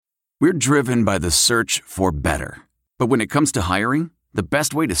We're driven by the search for better. But when it comes to hiring, the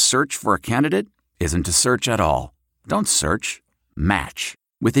best way to search for a candidate isn't to search at all. Don't search. Match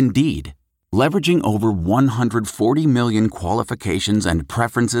with Indeed. Leveraging over 140 million qualifications and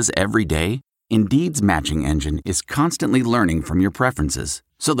preferences every day, Indeed's matching engine is constantly learning from your preferences.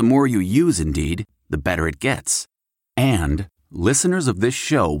 So the more you use Indeed, the better it gets. And listeners of this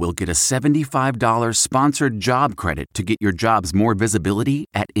show will get a $75 sponsored job credit to get your jobs more visibility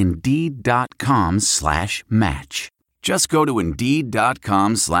at Indeed.com/match. Just go to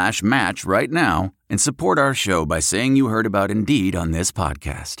Indeed.com/match right now and support our show by saying you heard about Indeed on this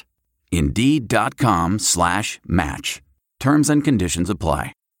podcast. Indeed.com/match. Terms and conditions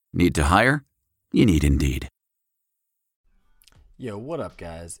apply. Need to hire? You need Indeed. Yo, what up,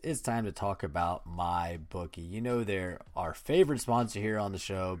 guys? It's time to talk about MyBookie. You know, they're our favorite sponsor here on the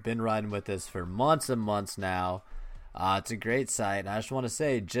show. Been riding with us for months and months now. It's a great site. And I just want to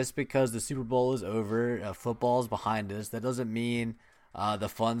say, just because the Super Bowl is over, football's behind us, that doesn't mean the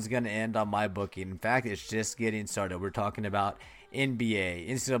fun's going to end on MyBookie. In fact, it's just getting started. We're talking about NBA,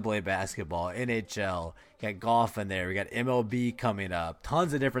 NCAA basketball, NHL. You got golf in there. We got MLB coming up.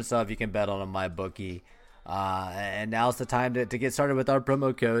 Tons of different stuff you can bet on MyBookie. And now's the time to get started with our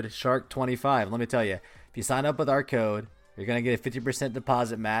promo code SHARK25. Let me tell you, if you sign up with our code, you're going to get a 50%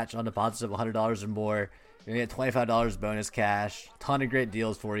 deposit match on deposits of $100 or more. You're going to get $25 bonus cash, ton of great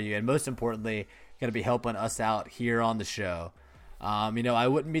deals for you, and most importantly, you're going to be helping us out here on the show. You know, I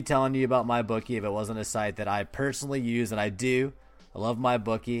wouldn't be telling you about MyBookie if it wasn't a site that I personally use, and I do. I love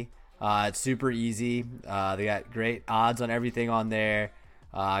MyBookie. It's super easy. They got great odds on everything on there.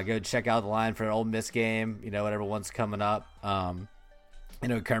 Go check out the line for an Ole Miss game, you know, whatever one's coming up. You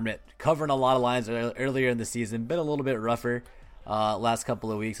know, Kermit covering a lot of lines earlier in the season, been a little bit rougher last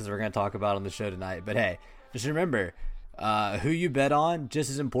couple of weeks, as we're going to talk about on the show tonight. But hey, just remember, who you bet on, just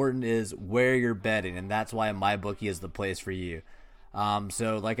as important is where you're betting, and that's why MyBookie is the place for you.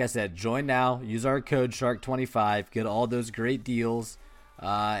 So like I said, join now, use our code SHARK25, get all those great deals,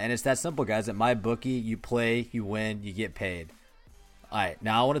 and it's that simple, guys. At MyBookie, you play, you win, you get paid. All right,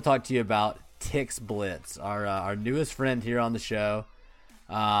 now I want to talk to you about TixBlitz, our newest friend here on the show.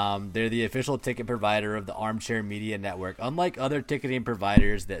 They're the official ticket provider of the Armchair Media Network. Unlike other ticketing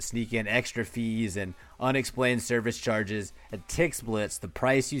providers that sneak in extra fees and unexplained service charges, at TixBlitz, the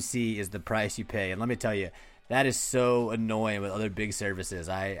price you see is the price you pay. And let me tell you, that is so annoying with other big services.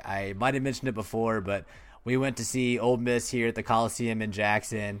 I might have mentioned it before, but we went to see Ole Miss here at the Coliseum in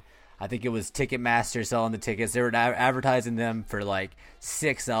Jackson. I think it was Ticketmaster selling the tickets. They were advertising them for like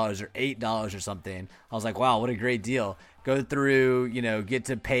 $6 or $8 or something. I was like, wow, what a great deal. Go through, you know, get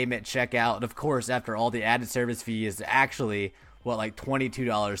to payment, checkout. And of course, after all the added service fee is actually, like $22,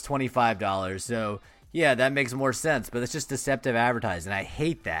 $25. So yeah, that makes more sense, but it's just deceptive advertising. I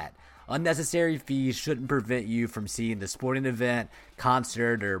hate that. Unnecessary fees shouldn't prevent you from seeing the sporting event,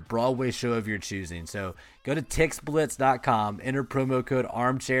 concert, or Broadway show of your choosing. So go to TixBlitz.com, enter promo code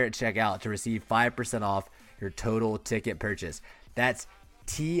ARMCHAIR at checkout to receive 5% off your total ticket purchase. That's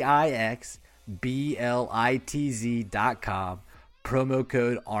TixBlitz.com, promo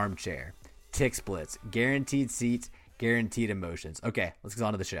code ARMCHAIR. TixBlitz, guaranteed seats, guaranteed emotions. Okay, let's get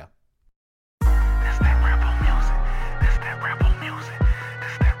on to the show.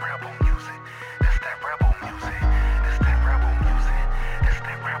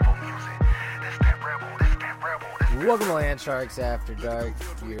 Welcome to Land Sharks After Dark,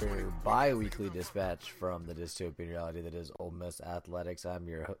 your bi-weekly dispatch from the dystopian reality that is Ole Miss Athletics. I'm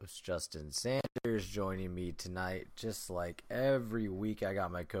your host, Justin Sanders. Joining me tonight, just like every week, I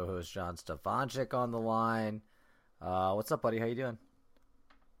got my co-host, John Stefanchik, on the line. What's up, buddy? How you doing?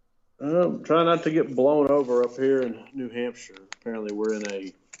 Trying not to get blown over up here in New Hampshire. Apparently, we're in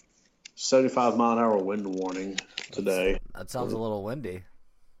a 75-mile-an-hour wind warning today. That sounds a little windy.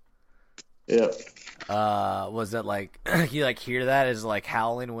 Yeah. Was it like you like hear that as like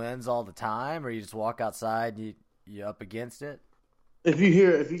howling winds all the time, or you just walk outside and you up against it? If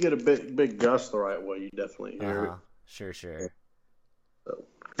you get a big gust the right way, you definitely hear it. Sure. So,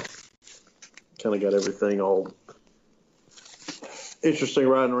 kind of got everything all interesting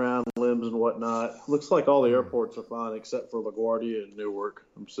riding around, limbs and whatnot. Looks like all the airports are fine except for LaGuardia and Newark.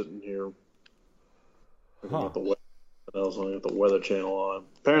 I'm sitting here looking at the weather. I was looking at the Weather Channel on.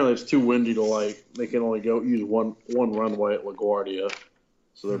 Apparently, it's too windy to they can only use one runway at LaGuardia,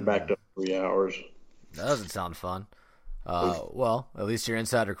 so they're backed up 3 hours. That doesn't sound fun. Well, at least you're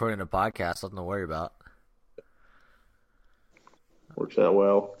inside recording a podcast. Nothing to worry about. Works out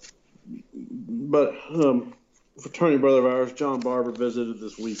well. But fraternity brother of ours, John Barber, visited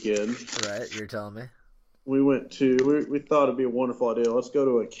this weekend. Right, you're telling me. we thought it'd be a wonderful idea. Let's go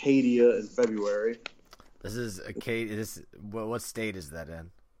to Acadia in February. This is Acadia. What state is that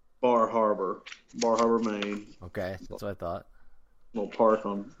in? Bar Harbor, Maine. Okay, that's what I thought. Little park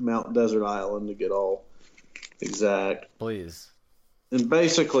on Mount Desert Island to get all exact. Please. And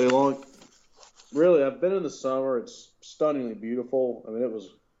basically, really, I've been in the summer. It's stunningly beautiful. I mean, it was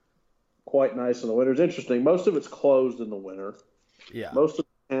quite nice in the winter. It's interesting. Most of it's closed in the winter. Yeah. Most of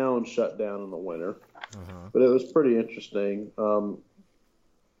the town shut down in the winter. But it was pretty interesting.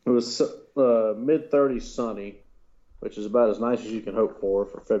 It was mid-30s sunny, which is about as nice as you can hope for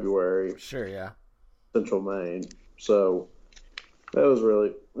February. Sure, yeah. Central Maine. So it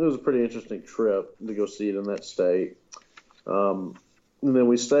was a pretty interesting trip to go see it in that state. And then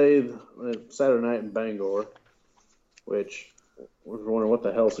we stayed Saturday night in Bangor, which we were wondering what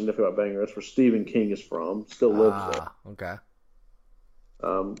the hell is significant about Bangor. That's where Stephen King is from. Still lives there. Okay.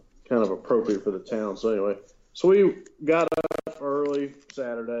 Kind of appropriate for the town. So anyway, we got up early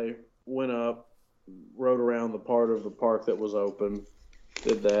Saturday, went up, rode around the part of the park that was open,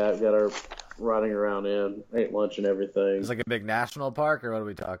 did that, got our riding around in, ate lunch and everything. It's like a big national park, or what are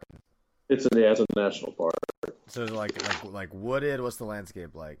we talking? It's a national park. So it's like wooded. What's the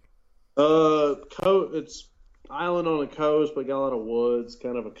landscape like? It's island on the coast, but got a lot of woods.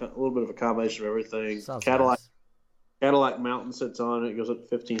 Kind of a little bit of a combination of everything. Sounds Cadillac. nice. Cadillac Mountain sits on it. It goes up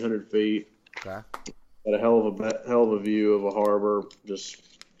to 1,500 feet. Okay. Got a hell of a view of a harbor.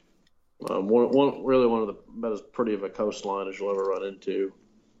 Just one of the about as pretty of a coastline as you'll ever run into.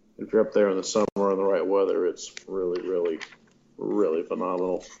 If you're up there in the summer in the right weather, it's really, really, really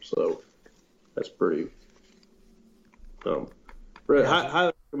phenomenal. So that's pretty. Highly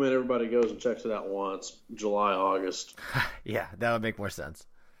recommend everybody goes and checks it out once. July, August. Yeah, that would make more sense.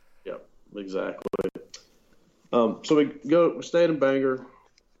 Yep, exactly. So we stayed in Bangor,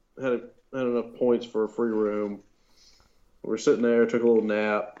 had enough points for a free room. We're sitting there, took a little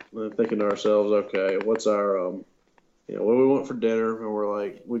nap, and thinking to ourselves, okay, what's our, what do we want for dinner? And we're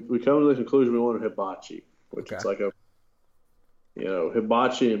like, we come to the conclusion we wanted hibachi, which is like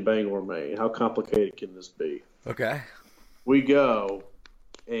hibachi in Bangor, Maine. How complicated can this be? Okay. We go,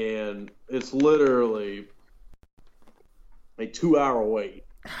 and it's literally a 2-hour wait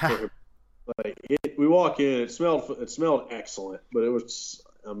for we walk in. It smelled excellent, but it was.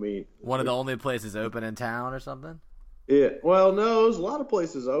 I mean, one of the only places open in town, or something. Well, no, there's a lot of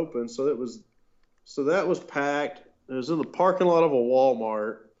places open. So that was packed. It was in the parking lot of a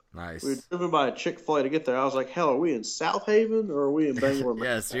Walmart. Nice. We were driven by a Chick-fil-A to get there. I was like, hell, are we in South Haven or are we in Bangor?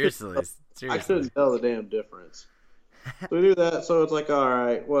 Yeah, seriously. I couldn't tell the damn difference. So we do that, so it's like, all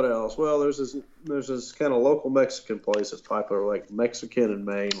right, what else? Well, there's this kind of local Mexican place that's popular, like Mexican in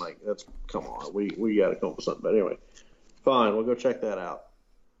Maine. Like, come on, we got to come up with something. But anyway, fine, we'll go check that out.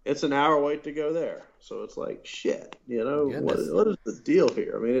 It's an hour wait to go there, so it's like, shit, what is the deal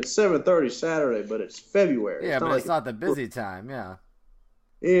here? I mean, it's 7:30 Saturday, but it's February. Yeah, but it's not the busy time, yeah.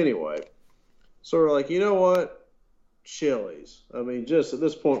 Anyway, so we're like, you know what? Chili's. I mean, just at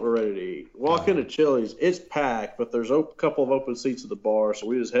this point, we're ready to eat. Walk into Chili's, it's packed, but there's a couple of open seats at the bar, so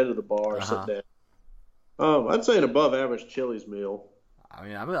we just head to the bar, sit down. I'd say an above average Chili's meal. I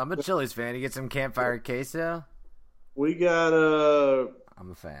mean, I'm a Chili's fan. You get some campfire queso? We got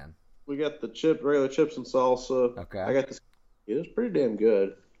I'm a fan. We got the regular chips and salsa. Okay. I got this. It was pretty damn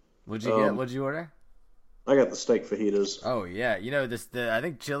good. What'd you get? What'd you order? I got the steak fajitas. Oh yeah, I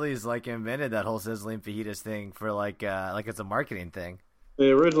think Chili's invented that whole sizzling fajitas thing for like it's a marketing thing.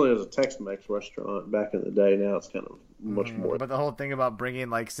 It originally was a Tex-Mex restaurant back in the day. Now it's kind of much more. But the whole thing about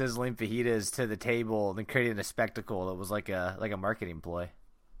bringing sizzling fajitas to the table and creating a spectacle, it was like a marketing ploy.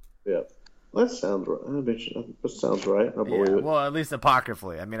 Yeah, that sounds right. That sounds right. I believe it. Well, at least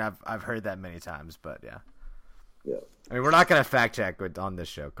apocryphally. I mean, I've heard that many times, but yeah. Yeah. I mean, we're not gonna fact check on this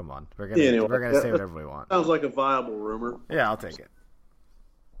show. Come on, we're gonna say whatever we want. Sounds like a viable rumor. Yeah, I'll take it.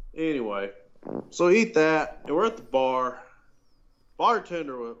 Anyway, so eat that, and we're at the bar.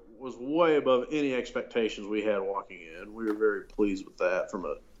 Bartender was way above any expectations we had walking in. We were very pleased with that from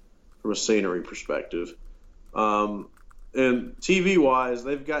a scenery perspective. And TV wise,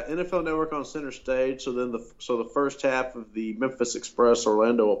 they've got NFL Network on center stage. So the first half of the Memphis Express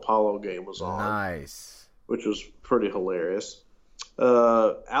Orlando Apollo game was on. Nice. Which was pretty hilarious.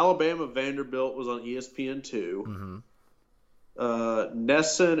 Alabama Vanderbilt was on ESPN2. Mm-hmm.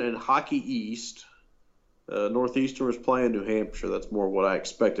 Nesson and Hockey East. Northeastern was playing New Hampshire. That's more what I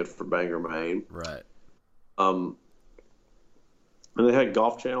expected for Bangor, Maine. Right. And they had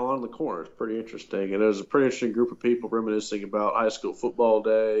Golf Channel on in the corner. It's pretty interesting. And it was a pretty interesting group of people reminiscing about high school football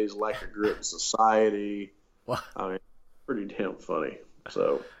days, lack of grit in society. What? I mean, pretty damn funny.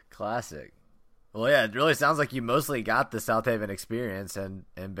 So classic. Well, yeah, it really sounds like you mostly got the South Haven experience in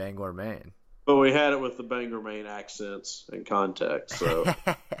Bangor, Maine. But we had it with the Bangor, Maine accents and context, so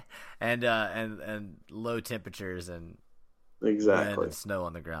and low temperatures and exactly wind and snow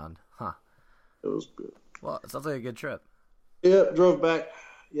on the ground. Huh. it was good. Well, it sounds like a good trip. Yeah, drove back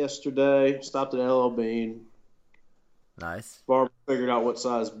yesterday. Stopped at LL Bean. Nice. Barber figured out what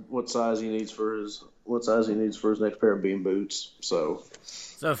size he needs for his next pair of bean boots. So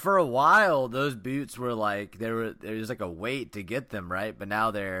for a while, those boots were like there was like a wait to get them, right? But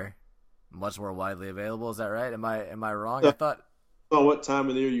now they're much more widely available. Is that right? Am I wrong? I thought. Well, what time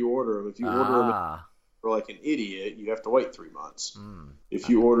of the year you order them? If you order them for like an idiot, you have to wait 3 months. If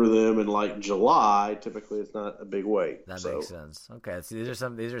you order them in like July, typically it's not a big wait. That makes sense. Okay, so these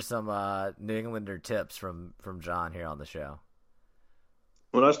are some New Englander tips from John here on the show.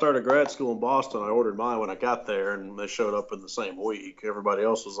 When I started grad school in Boston, I ordered mine when I got there, and they showed up in the same week. Everybody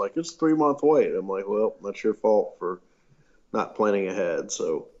else was like, "It's a 3-month wait." I'm like, "Well, that's your fault for not planning ahead."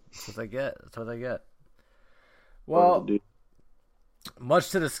 So that's what they get. Well,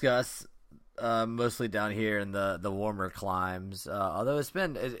 much to discuss. Mostly down here in the warmer climes. Although it's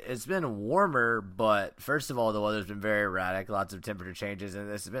been warmer, but first of all, the weather's been very erratic. Lots of temperature changes, and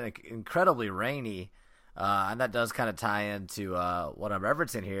it's been incredibly rainy. And that does kind of tie into what I'm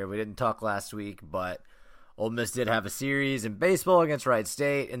referencing here. We didn't talk last week, but Ole Miss did have a series in baseball against Wright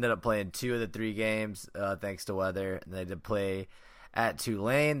State. Ended up playing 2 of the 3 games thanks to weather. And they did play at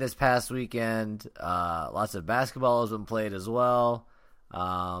Tulane this past weekend. Lots of basketball has been played as well.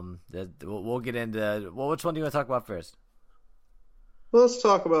 We'll get into which one do you want to talk about first? Well, let's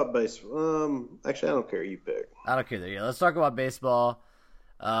talk about baseball. Actually, I don't care. You pick. I don't care. Yeah, let's talk about baseball.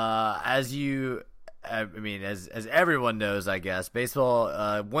 As everyone knows, I guess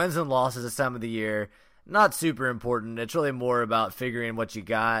baseball wins and losses this time of the year not super important. It's really more about figuring what you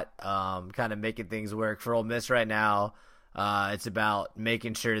got, kind of making things work for Ole Miss right now. It's about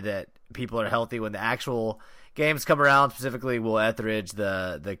making sure that people are healthy when the actual games come around, specifically Will Etheridge,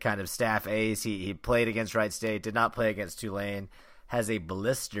 the kind of staff ace. He played against Wright State, did not play against Tulane, has a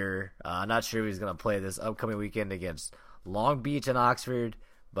blister. Not sure if he's going to play this upcoming weekend against Long Beach and Oxford,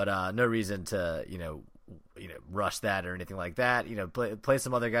 but no reason to rush that or anything like that. Play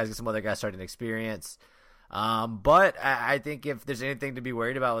some other guys, get some other guys starting experience. But I think if there's anything to be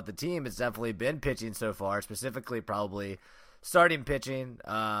worried about with the team, it's definitely been pitching so far, specifically probably starting pitching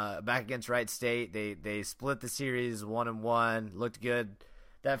back against Wright State. They split the series 1-1, looked good.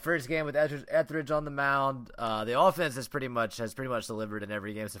 That first game with Etheridge on the mound, the offense has pretty much delivered in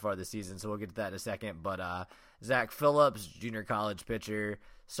every game so far this season. So we'll get to that in a second. But Zach Phillips, junior college pitcher,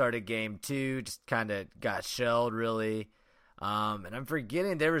 started game 2, just kind of got shelled really. And I'm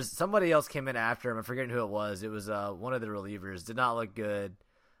forgetting there was somebody else came in after him. I'm forgetting who it was. It was one of the relievers. Did not look good.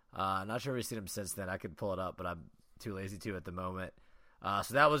 Not sure we've seen him since then. I could pull it up, but I'm too lazy to at the moment.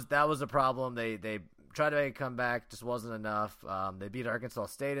 So that was a problem. They tried to make a comeback, just wasn't enough. They beat Arkansas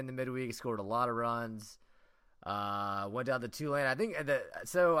State in the midweek, scored a lot of runs. Went down to Tulane. I think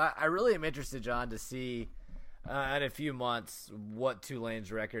so. I really am interested, John, to see in a few months what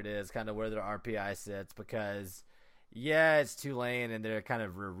Tulane's record is, kind of where their RPI sits, because yeah, it's Tulane and they're kind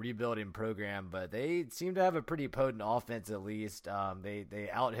of a rebuilding program, but they seem to have a pretty potent offense at least. They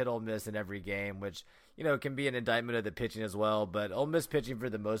out-hit Ole Miss in every game, which can be an indictment of the pitching as well. But Ole Miss pitching for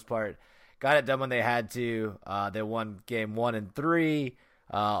the most part got it done when they had to. They won game 1 and 3.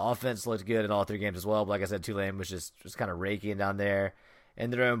 Offense looked good in all 3 games as well. But like I said, Tulane was just kind of raking down there in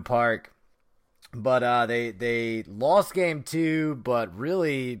their own park. But they lost game 2, but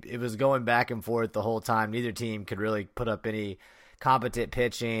really it was going back and forth the whole time. Neither team could really put up any competent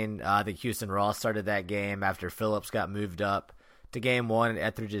pitching. I think Houston Ross started that game after Phillips got moved up to game 1 in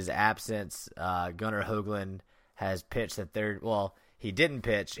Etheridge's absence. Gunnar Hoagland has pitched the third. Well, he didn't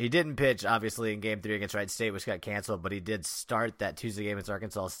pitch. He didn't pitch, obviously, in game 3 against Wright State, which got canceled, but he did start that Tuesday game against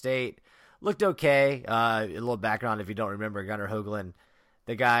Arkansas State. Looked okay. A little background if you don't remember, Gunnar Hoagland,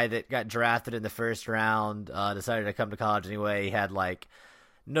 the guy that got drafted in the first round, decided to come to college anyway. He had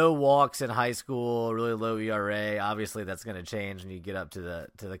no walks in high school, really low ERA. Obviously, that's going to change when you get up to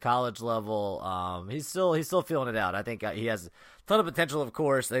the college level. He's still feeling it out. I think he has a ton of potential. Of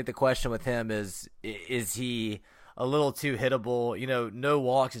course, I think the question with him is he a little too hittable? No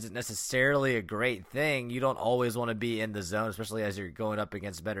walks isn't necessarily a great thing. You don't always want to be in the zone, especially as you're going up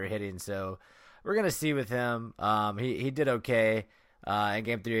against better hitting. So we're going to see with him. He did okay in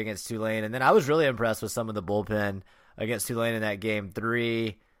game 3 against Tulane. And then I was really impressed with some of the bullpen against Tulane in that game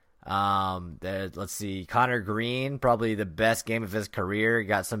 3. Let's see, Connor Green, probably the best game of his career.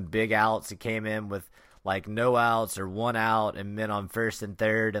 Got some big outs. He came in with like no outs or one out and men on first and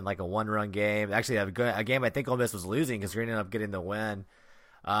third in like a 1-run game. Actually, a game I think Ole Miss was losing because Green ended up getting the win.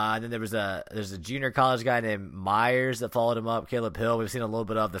 And then there's a junior college guy named Myers that followed him up, Caleb Hill. We've seen a little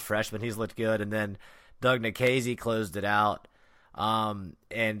bit of the freshman. He's looked good. And then Doug Nikhazy closed it out.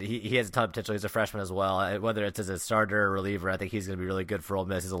 And he has a ton of potential. He's a freshman as well. Whether it's as a starter or reliever, I think he's going to be really good for Ole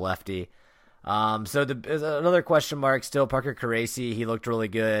Miss. He's a lefty. So there's another question mark still. Parker Caracci, he looked really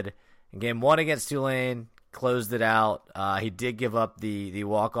good in game 1 against Tulane. Closed it out. He did give up the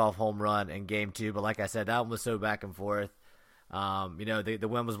walk-off home run in game 2, but like I said, that one was so back and forth. The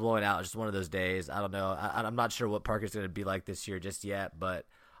wind was blowing out. Just one of those days. I don't know. I'm not sure what Parker's going to be like this year just yet, but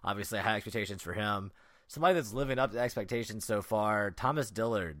obviously high expectations for him. Somebody that's living up to expectations so far, Thomas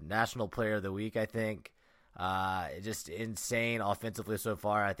Dillard, National Player of the Week, I think. Just insane offensively so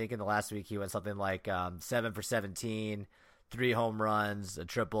far. I think in the last week he went something like 7 for 17, 3 home runs, a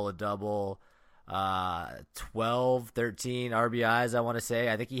triple, a double, 12, 13 RBIs, I want to say.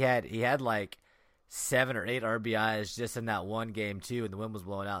 I think he had like 7 or 8 RBIs just in that one game too, and the wind was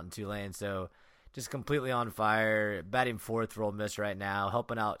blowing out in Tulane. So just completely on fire, batting 4th for Ole Miss right now,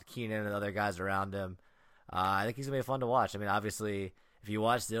 helping out Keenan and other guys around him. I think he's going to be fun to watch. I mean, obviously, if you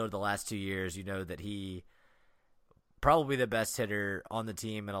watch Dillard the last 2 years, you know that he probably the best hitter on the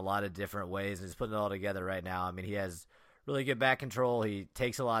team in a lot of different ways, and he's putting it all together right now. I mean, he has really good bat control. He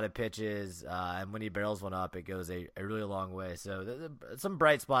takes a lot of pitches, and when he barrels one up, it goes a really long way. So some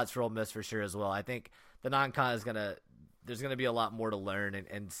bright spots for Ole Miss for sure as well. I think the non-con there's going to be a lot more to learn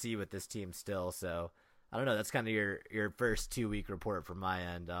and see with this team still. So I don't know. That's kind of your first 2-week report from my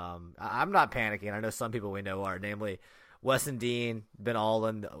end. I'm not panicking. I know some people we know are, namely Wes and Dean, been all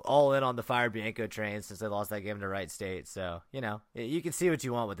in on the Fire Bianco train since they lost that game to Wright State. So, you can see what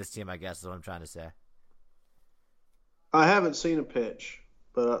you want with this team, I guess is what I'm trying to say. I haven't seen a pitch,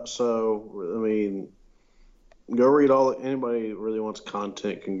 but I mean, go read anybody that really wants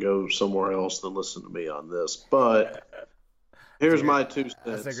content can go somewhere else than listen to me on this. But here's my 2 cents.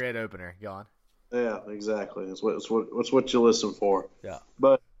 That's a great opener. Go on. Yeah, exactly. It's what you listen for. Yeah.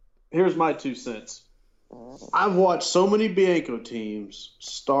 But here's my 2 cents. I've watched so many Bianco teams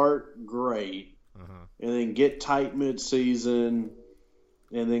start great and then get tight mid-season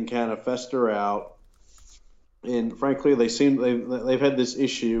and then kind of fester out. And frankly, they've had this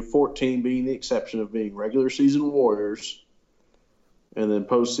issue, 14 being the exception of being regular season warriors, and then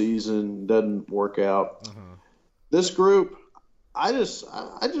postseason doesn't work out. This group, I just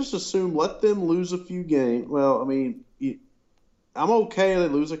assume let them lose a few games. Well, I mean, I'm okay. They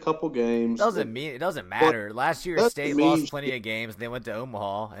lose a couple games. It doesn't matter. Last year, State lost plenty of games. They went to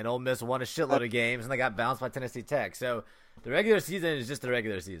Omaha, and Ole Miss won a shitload of games, and they got bounced by Tennessee Tech. So the regular season is just the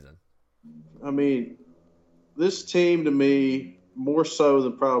regular season. I mean, this team to me, more so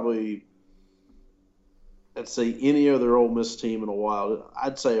than probably, let's say, any other Ole Miss team in a while,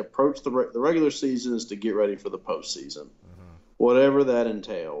 I'd say approach the regular season is to get ready for the postseason, whatever that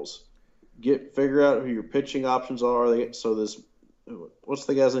entails. Figure out who your pitching options are. What's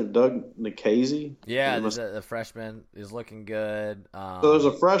the guy's name? Doug Nikhazy? Yeah, the freshman is looking good. So there's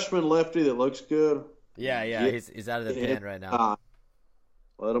a freshman lefty that looks good. Yeah, he's out of the pen right now.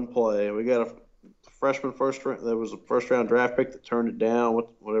 Let him play. We got a freshman there was a first-round draft pick that turned it down,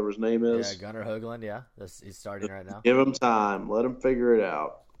 whatever his name is. Yeah, Gunnar Hoagland, yeah. He's starting right now. Give him time. Let him figure it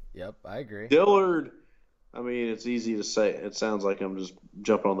out. Yep, I agree. Dillard, I mean, it's easy to say. It sounds like I'm just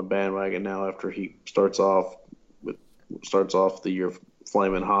jumping on the bandwagon now after he starts off the year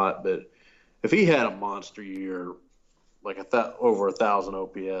flaming hot. But if he had a monster year, like over 1,000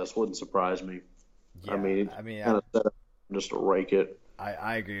 OPS, wouldn't surprise me. Yeah, I mean, kind of set up just to rake it.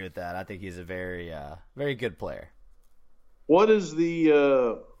 I agree with that. I think he's a very very good player. What is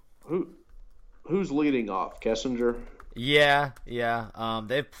the who's leading off? Kessinger? Yeah.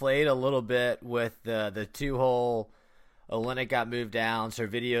 They've played a little bit with the 2-hole. Olenek got moved down.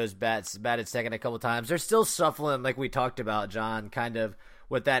 Servidio's batted second a couple times. They're still shuffling, like we talked about, John, kind of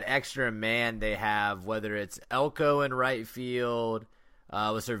with that extra man they have, whether it's Elko in right field,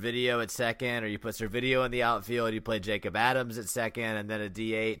 with Servideo at second, or you put Servideo in the outfield, you play Jacob Adams at second, and then a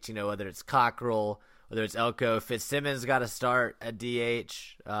DH, whether it's Cockrell, whether it's Elko. Fitzsimmons got to start at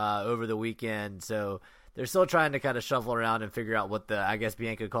DH over the weekend. So they're still trying to kind of shuffle around and figure out what I guess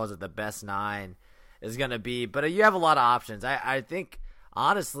Bianco calls it, the best 9 is going to be. But you have a lot of options. I think,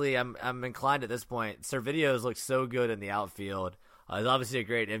 honestly, I'm inclined at this point. Servideo looks so good in the outfield. He's obviously a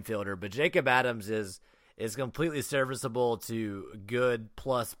great infielder, but Jacob Adams is completely serviceable to good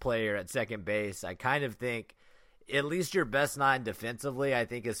plus player at second base. I kind of think at least your best 9 defensively, I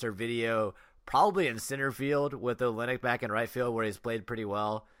think, is Servideo, probably in center field with Olenek back in right field where he's played pretty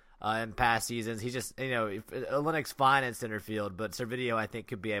well. in past seasons. He's just, Olenik's fine in center field, but Servideo, I think,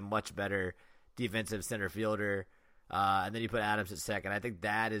 could be a much better defensive center fielder. And then you put Adams at second. I think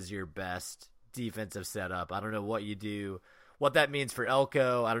that is your best defensive setup. I don't know what you do, what that means for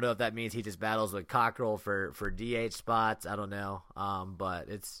Elko. I don't know if that means he just battles with Cockrell for DH spots. I don't know. But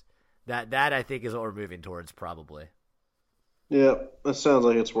it's that I think is what we're moving towards probably. Yeah, that sounds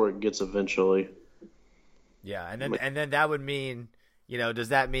like it's where it gets eventually. Yeah, and then that would mean, does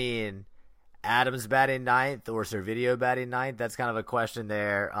that mean Adams batting ninth or Servideo batting ninth? That's kind of a question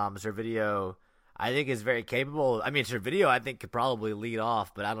there. Servideo, I think, is very capable. I mean, Servideo, I think, could probably lead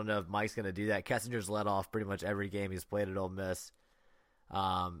off, but I don't know if Mike's going to do that. Kessinger's led off pretty much every game he's played at Ole Miss,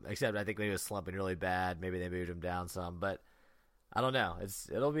 except I think maybe he was slumping really bad. Maybe they moved him down some, but I don't know.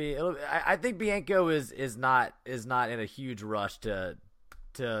 I think Bianco is not in a huge rush to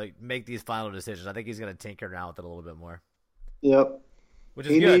make these final decisions. I think he's going to tinker around with it a little bit more. Yep. Which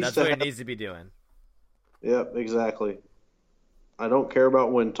is good. That's what he needs to be doing. Yep, exactly. I don't care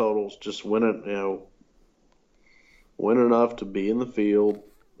about win totals. Just win it, win enough to be in the field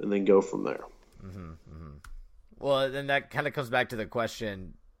and then go from there. Mm-hmm, mm-hmm. Well, then that kind of comes back to the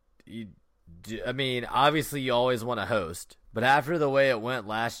question. Obviously you always want to host, but after the way it went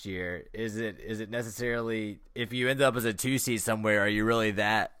last year, is it necessarily, if you end up as a 2 seed somewhere, are you really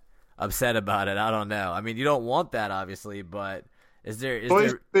that upset about it? I don't know. I mean, you don't want that, obviously, but is there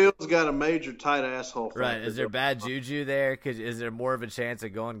Field's got a major tight asshole. Right? Is there bad juju there? Is there more of a chance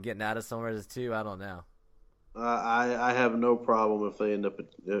of getting out of somewhere as 2? I don't know. I have no problem if they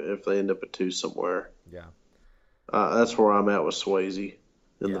end up at 2 somewhere. Yeah. That's where I'm at with Swayze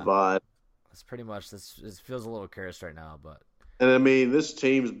in the vibe. It's pretty much this. It feels a little cursed right now, but. And I mean, this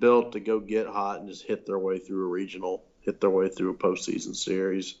team's built to go get hot and just hit their way through a regional, hit their way through a postseason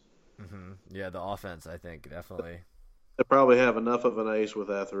series. Mm-hmm. Yeah, the offense, I think, definitely. They probably have enough of an ace with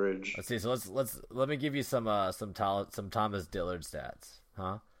Etheridge. Let's see. So let me give you some Thomas Dillard stats,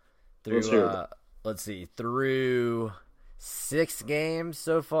 huh? Let's see. Through 6 games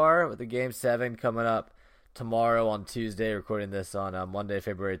so far, with the game 7 coming up tomorrow on Tuesday, recording this on Monday,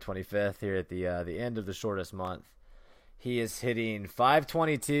 February 25th, here at the end of the shortest month. He is hitting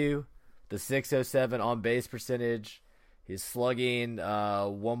 .522, the .607 on base percentage. He's slugging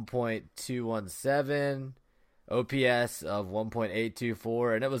 1.217, OPS of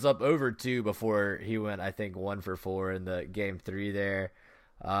 1.824, and it was up over 2 before he went, I think, 1 for 4 in the game 3 there.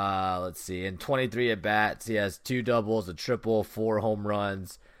 Let's see. In 23 at bats, he has 2 doubles, a triple, 4 home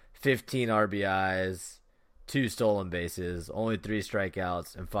runs, 15 RBIs. 2 stolen bases, only 3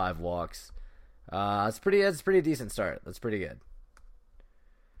 strikeouts, and 5 walks. That's a pretty decent start. That's pretty good.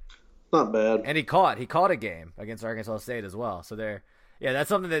 Not bad. And he caught a game against Arkansas State as well. So that's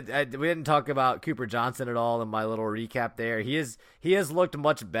something that we didn't talk about Cooper Johnson at all in my little recap there. He has looked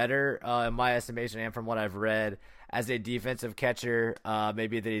much better in my estimation and from what I've read as a defensive catcher,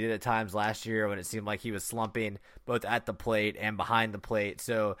 maybe that he did at times last year when it seemed like he was slumping both at the plate and behind the plate.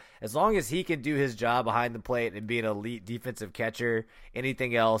 So as long as he can do his job behind the plate and be an elite defensive catcher,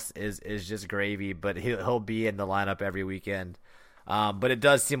 anything else is just gravy. But he'll be in the lineup every weekend. But it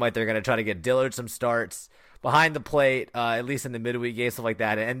does seem like they're going to try to get Dillard some starts behind the plate, at least in the midweek game, stuff like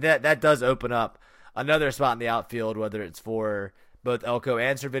that. And that does open up another spot in the outfield, whether it's for both Elko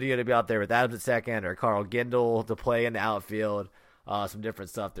and Servideo to be out there with Adams at second, or Carl Gindel to play in the outfield. Some different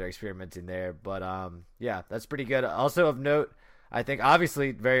stuff they're experimenting there. But, that's pretty good. Also of note, I think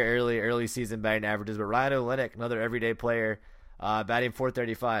obviously very early season batting averages, but Ryan Olenek, another everyday player, batting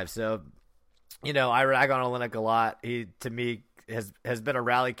 .435. So, I rag on Olenek a lot. He, to me, has been a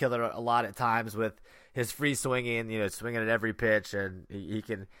rally killer a lot at times with his free swinging, swinging at every pitch, and he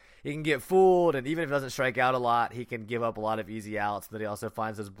can get fooled, and even if he doesn't strike out a lot, he can give up a lot of easy outs, but he also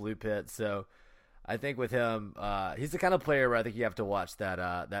finds those blue pits. So I think with him, he's the kind of player where I think you have to watch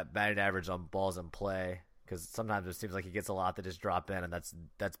that batting average on balls in play, because sometimes it seems like he gets a lot that just drop in, and that's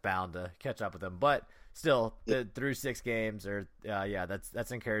bound to catch up with him. But still, through 6 games,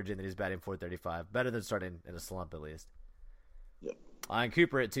 that's encouraging that he's batting .435, better than starting in a slump at least. Yep. And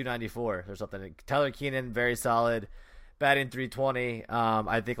Cooper at .294 or something. Tyler Keenan, very solid, batting .320.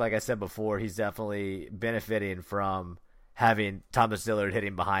 I think, like I said before, he's definitely benefiting from having Thomas Dillard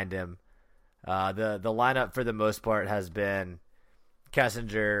hitting behind him. The lineup for the most part has been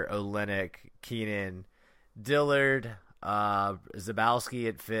Kessinger, Olenek, Keenan, Dillard, Zabowski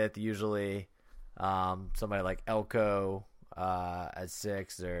at 5th usually. Somebody like Elko at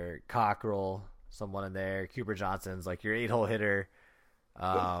 6, or Cockrell, someone in there. Cooper Johnson's like your 8-hole hitter.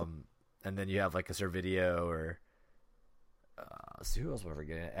 And then you have like a Servideo or So who else was I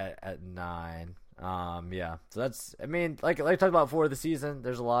forgetting at 9? Yeah. So that's, I mean, like I talked about before the season,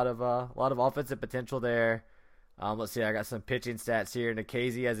 there's a lot of offensive potential there. Let's see, I got some pitching stats here.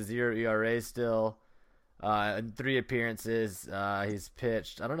 Nikhazy has a 0 ERA still. In 3 appearances, he's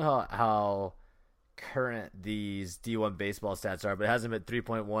pitched. I don't know how current these D1 baseball stats are, but it has him at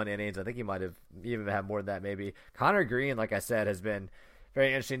 3.1 innings. I think he might have even had more than that, maybe. Connor Green, like I said, has been very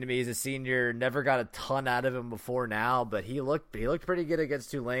interesting to me. He's a senior. Never got a ton out of him before now, but he looked pretty good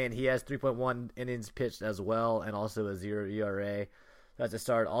against Tulane. He has 3.1 innings pitched as well, and also a 0 ERA. That's a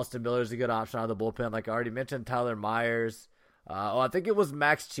start. Austin Miller's a good option out of the bullpen. Like I already mentioned, Tyler Myers. I think it was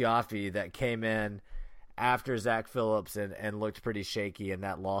Max Chiaffi that came in after Zach Phillips and looked pretty shaky in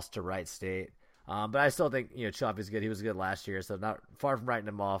that loss to Wright State. But I still think, Chiaffi's good. He was good last year, so not far from writing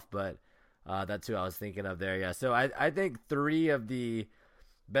him off, but that's who I was thinking of there. Yeah, so I think 3 of the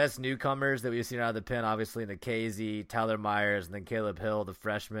best newcomers that we've seen out of the pen, obviously Nikhazy, Tyler Myers, and then Caleb Hill, the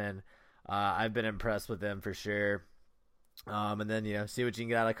freshman. I've been impressed with them for sure. And then, see what you can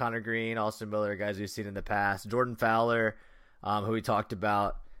get out of Connor Green, Austin Miller, guys we've seen in the past. Jordan Fowler, who we talked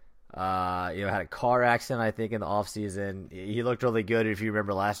about, had a car accident, I think, in the offseason. He looked really good, if you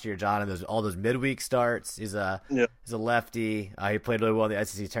remember last year, John, and all those midweek starts. He's a lefty. He played really well in the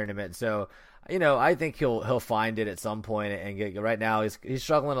SEC tournament. So, I think he'll find it at some point and get. Right now, he's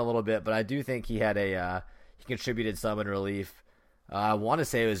struggling a little bit, but I do think he had he contributed some in relief. I want to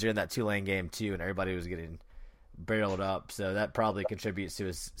say it was during that Tulane game too, and everybody was getting barreled up, so that probably contributes to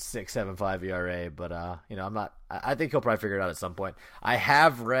his 6.75 ERA. But I think he'll probably figure it out at some point. I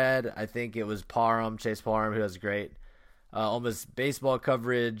have read, I think it was Chase Parham, who has great almost baseball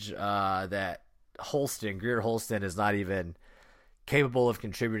coverage, that Greer Holston is not even capable of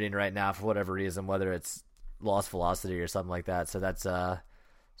contributing right now for whatever reason, whether it's lost velocity or something like that. So that's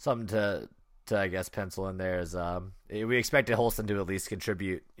something to I guess pencil in there. Is we expected Holston to at least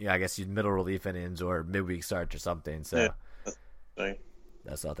contribute, I guess middle relief innings or midweek starts or something. So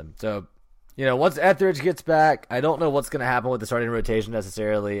that's nothing. So once Etheridge gets back, I don't know what's going to happen with the starting rotation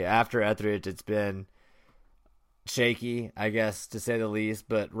necessarily. After Etheridge, it's been shaky, I guess, to say the least.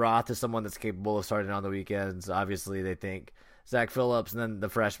 But Roth is someone that's capable of starting on the weekends. Obviously, they think Zach Phillips and then the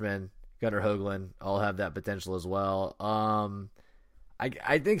freshman Gunnar Hoagland all have that potential as well.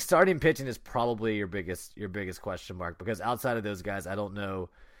 I think starting pitching is probably your biggest question mark, because outside of those guys, I don't know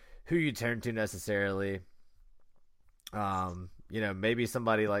who you turn to necessarily. Maybe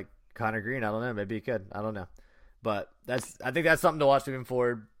somebody like Connor Green. I don't know. Maybe you could. I don't know. But I think that's something to watch moving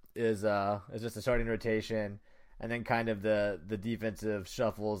forward. Is just the starting rotation, and then kind of the defensive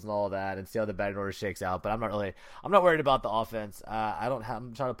shuffles and all of that, and see how the batting order shakes out. But I'm not worried about the offense.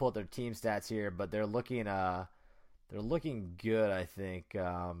 I'm trying to pull up their team stats here, but they're looking good, I think.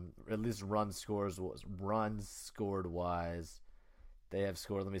 At least runs scored wise. They have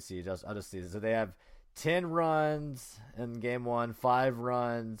scored. Let me see. I'll just see. So they have 10 runs in game 1, 5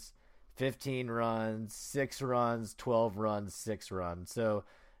 runs, 15 runs, 6 runs, 12 runs, 6 runs. So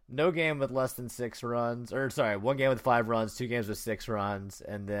no game with less than 6 runs. Or sorry, 1 game with 5 runs, 2 games with 6 runs,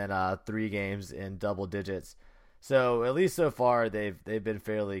 and then 3 games in double digits. So at least so far they've been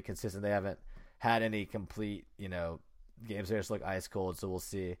fairly consistent. They haven't had any complete, games that just look ice cold, so we'll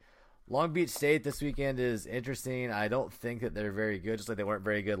see. Long Beach State this weekend is interesting. I don't think that they're very good, just like they weren't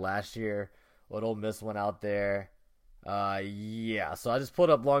very good last year. What Ole Miss went out there. So I just pulled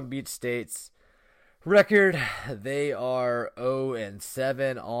up Long Beach State's record. They are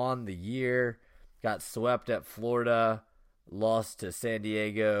 0-7 on the year. Got swept at Florida, lost to San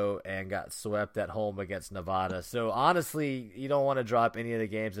Diego, and got swept at home against Nevada. So honestly, you don't want to drop any of the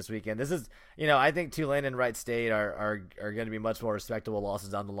games this weekend. This is, I think Tulane and Wright State are going to be much more respectable losses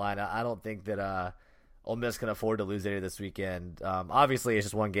down the line. I don't think that Ole Miss can afford to lose any this weekend. Obviously, it's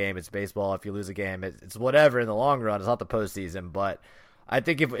just one game. It's baseball. If you lose a game, it's whatever in the long run. It's not the postseason, but I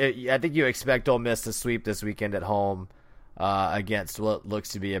think you expect Ole Miss to sweep this weekend at home against what looks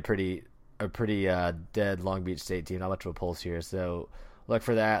to be a pretty dead Long Beach State team. Not much of a pulse here, so look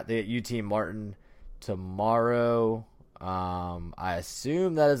for that. The UT Martin tomorrow. I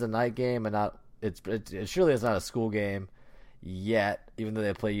assume that is a night game, and it surely is not a school game yet. Even though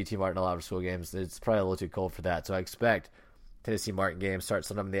they play UT Martin a lot of school games, it's probably a little too cold for that. So I expect Tennessee Martin game starts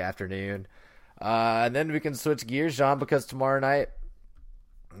sometime in the afternoon, and then we can switch gears, John, because tomorrow night,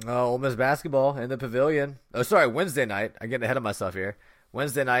 Ole Miss basketball in the Pavilion. Oh, sorry, Wednesday night. I'm getting ahead of myself here.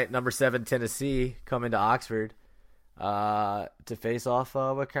 Wednesday night, number 7 Tennessee coming to Oxford to face off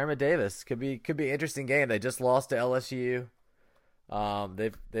with Kermit Davis. Could be interesting game. They just lost to LSU.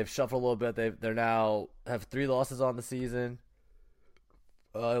 They've shuffled a little bit. They now have 3 losses on the season.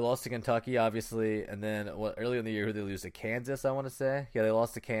 They lost to Kentucky, obviously, and then earlier in the year, who they lose to Kansas? I want to say, yeah, they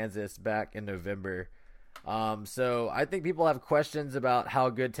lost to Kansas back in November. So I think people have questions about how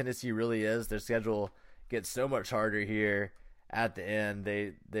good Tennessee really is. Their schedule gets so much harder here at the end.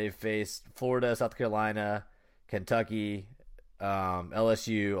 They faced Florida, South Carolina, Kentucky,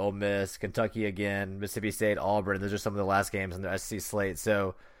 LSU, Ole Miss, Kentucky again, Mississippi State, Auburn. Those are some of the last games in the SEC slate.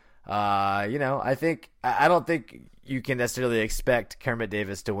 So, I don't think you can necessarily expect Kermit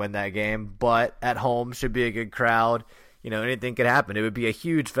Davis to win that game, but at home should be a good crowd. Anything could happen. It would be a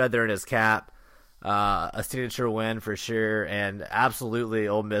huge feather in his cap, a signature win for sure, and absolutely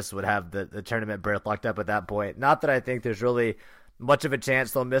Ole Miss would have the tournament berth locked up at that point. Not that I think there's really much of a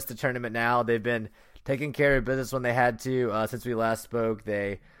chance they'll miss the tournament now. They've been taking care of business when they had to since we last spoke.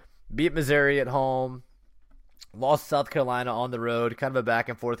 They beat Missouri at home, lost South Carolina on the road, kind of a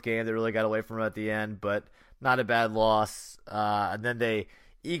back-and-forth game that really got away from them at the end, but not a bad loss. And then they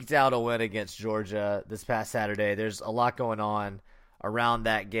eked out a win against Georgia this past Saturday. There's a lot going on around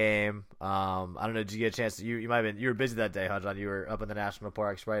that game. I don't know, did you get a chance to, you might have been, you were busy that day, huh, John? You were up in the national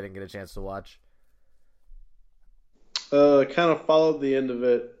parks, right? Didn't get a chance to watch? Kind of followed the end of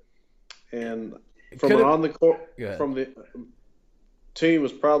it, and on the court, from the team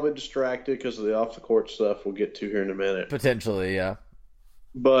was probably distracted because of the off the court stuff we'll get to here in a minute. Potentially, yeah.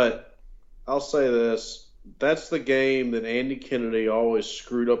 But I'll say this. That's the game that Andy Kennedy always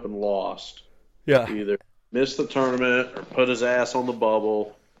screwed up and lost. Yeah. Either miss the tournament or put his ass on the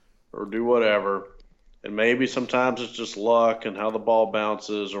bubble or do whatever. And maybe sometimes it's just luck and how the ball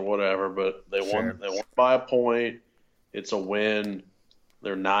bounces or whatever, but they won by a point. It's a win.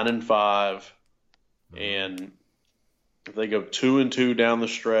 They're 9-5. And if they go 2-2 down the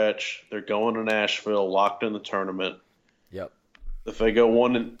stretch, they're going to Nashville, locked in the tournament. Yep. If they go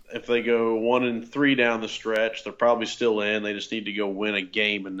 1-3 down the stretch, they're probably still in. They just need to go win a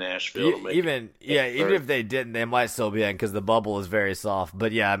game in Nashville. Even if they didn't, they might still be in because the bubble is very soft.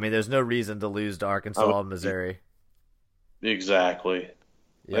 But yeah, I mean, there's no reason to lose to Arkansas and Missouri. Exactly.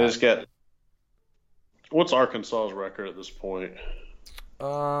 Yeah. They just got. What's Arkansas's record at this point?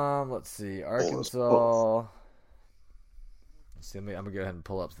 Let's see. Arkansas. Let's see. I'm gonna go ahead and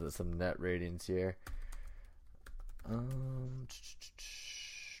pull up some net ratings here.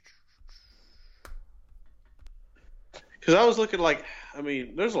 Because I was looking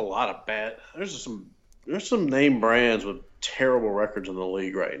there's a lot of bad. There's some name brands with terrible records in the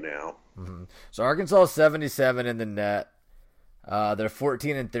league right now. Mm-hmm. So Arkansas is 77 in the net. They're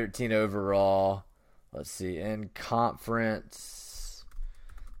 14-13 overall. Let's see, in conference.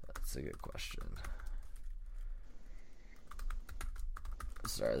 That's a good question.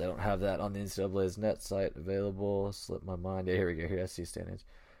 Sorry, they don't have that on the NCAA's net site available. Slipped my mind. Yeah, here we go. Here I see standings.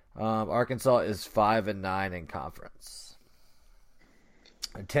 Arkansas is 5-9 in conference.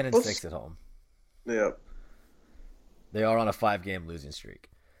 And 10-6 at home. Yep. They are on a 5-game losing streak.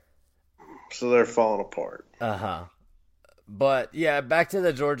 So they're falling apart. Uh-huh. But, yeah, back to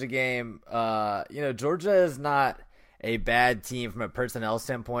the Georgia game. Georgia is not a bad team from a personnel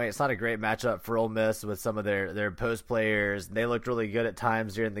standpoint. It's not a great matchup for Ole Miss with some of their post players. They looked really good at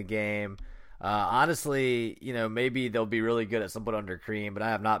times during the game. Honestly, maybe they'll be really good at some point under Crean, but I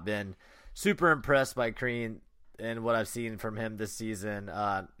have not been super impressed by Crean and what I've seen from him this season.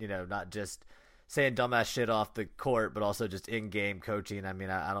 Not just saying dumbass shit off the court, but also just in-game coaching. I mean,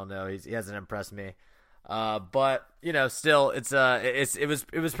 I don't know. He hasn't impressed me. But still, it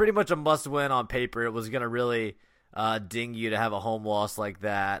was pretty much a must win on paper. It was going to really ding you to have a home loss like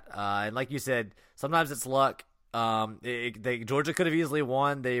that. And like you said, sometimes it's luck. Georgia could have easily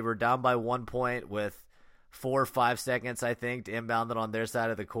won. They were down by 1 point with 4 or 5 seconds, I think, to inbound it on their side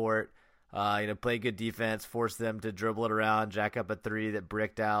of the court. Play good defense, force them to dribble it around, jack up a three that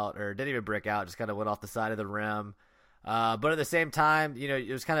bricked out, or didn't even brick out, just kind of went off the side of the rim. But at the same time,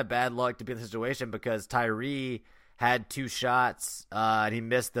 it was kind of bad luck to be in the situation because Tyree had 2 shots, and he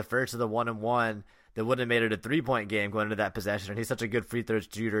missed the first of the 1-and-1 that wouldn't have made it a 3-point game going into that possession. And he's such a good free throw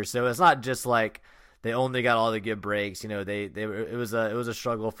shooter. So it's not just like they only got all the good breaks. It was a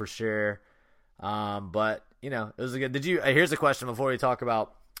struggle for sure. But it was a good. Here's a question before we talk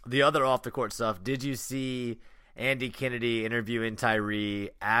about the other off the court stuff. Did you see Andy Kennedy interviewing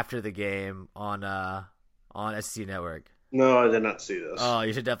Tyree after the game on SEC Network? No, I did not see this. Oh,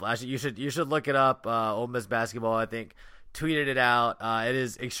 you should definitely. You should look it up. Ole Miss basketball, I think, tweeted it out. It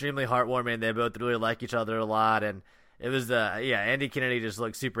is extremely heartwarming. They both really like each other a lot, and it was Andy Kennedy just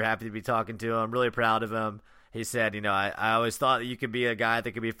looked super happy to be talking to him. Really proud of him. He said, I always thought that you could be a guy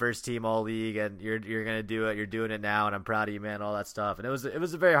that could be first team all league, and you're gonna do it. You're doing it now, and I'm proud of you, man. All that stuff, and it was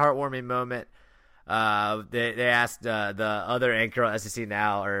a very heartwarming moment. They asked the other anchor on SEC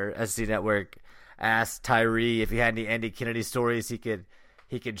Now or SEC Network asked Tyree if he had any Andy Kennedy stories he could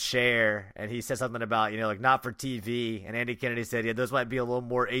share, and he said something about like not for TV, and Andy Kennedy said those might be a little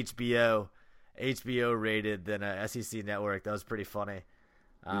more HBO rated than a SEC Network. That was pretty funny.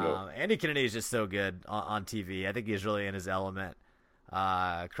 Andy Kennedy is just so good on TV. I think he's really in his element,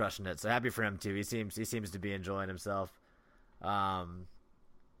 crushing it. So happy for him too. He seems to be enjoying himself. That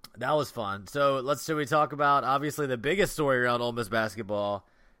was fun. So should we talk about, obviously the biggest story around Ole Miss basketball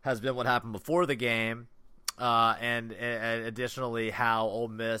has been what happened before the game, and additionally how Ole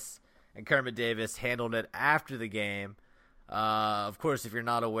Miss and Kermit Davis handled it after the game. Of course, if you're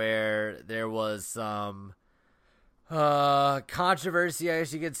not aware, there was some controversy, I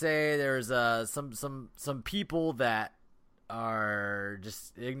guess you could say. There's some people that are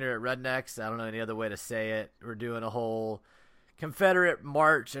just ignorant rednecks. I don't know any other way to say it. We're doing a whole Confederate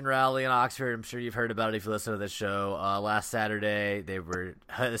march and rally in Oxford. I'm sure you've heard about it if you listen to this show. Last Saturday, they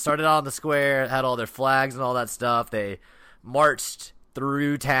started out on the square, had all their flags and all that stuff. They marched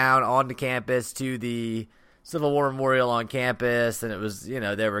through town onto campus to the Civil War Memorial on campus, and it was,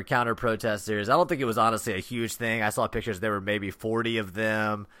 there were counter protesters. I don't think it was honestly a huge thing. I saw pictures. There were maybe 40 of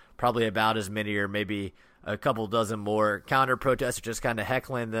them, probably about as many or maybe a couple dozen more counter protesters just kind of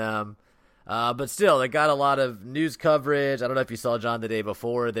heckling them. But still, they got a lot of news coverage. I don't know if you saw, John, the day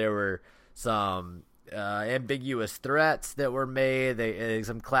before. There were some ambiguous threats that were made.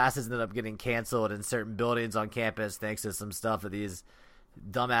 Some classes ended up getting canceled in certain buildings on campus thanks to some stuff that these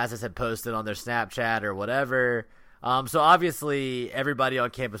dumbasses had posted on their Snapchat or whatever. So obviously, everybody on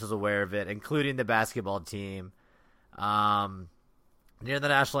campus was aware of it, including the basketball team. Near the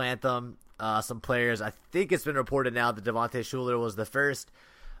national anthem, some players, I think it's been reported now that Devontae Shuler was the first.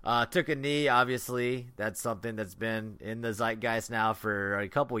 Took a knee, obviously. That's something that's been in the zeitgeist now for a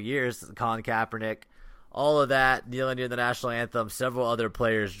couple years. Colin Kaepernick, all of that, kneeling near the national anthem. Several other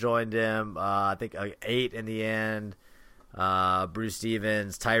players joined him. I think 8 in the end. Bruce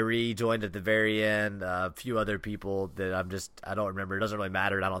Stevens, Tyree joined at the very end. A few other people that I don't remember. It doesn't really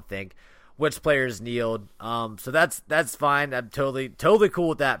matter, I don't think, which players kneeled. So that's fine. I'm totally cool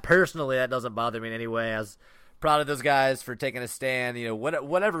with that. Personally, that doesn't bother me in any way. I was proud of those guys for taking a stand.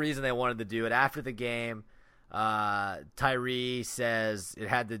 Whatever reason they wanted to do it. After the game, Tyree says it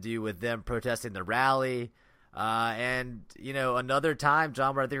had to do with them protesting the rally. And another time,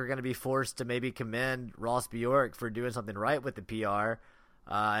 John, where I think we're going to be forced to maybe commend Ross Bjork for doing something right with the PR.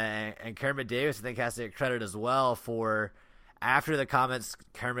 And Kermit Davis, I think, has to get credit as well for, after the comments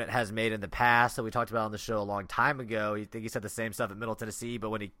Kermit has made in the past that we talked about on the show a long time ago. I think he said the same stuff at Middle Tennessee, but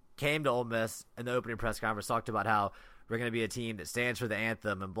when he came to Ole Miss in the opening press conference, talked about how we're going to be a team that stands for the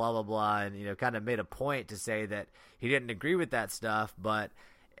anthem and blah, blah, blah, and, kind of made a point to say that he didn't agree with that stuff. But,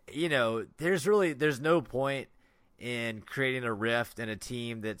 there's no point in creating a rift in a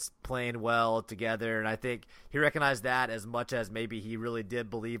team that's playing well together. And I think he recognized that as much as maybe he really did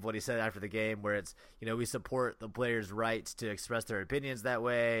believe what he said after the game, where it's, we support the players' rights to express their opinions that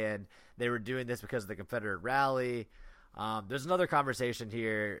way. And they were doing this because of the Confederate rally. There's another conversation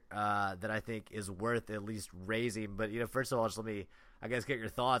here that I think is worth at least raising. But, first of all, just let me, I guess, get your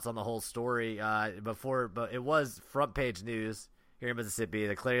thoughts on the whole story. But it was front page news here in Mississippi.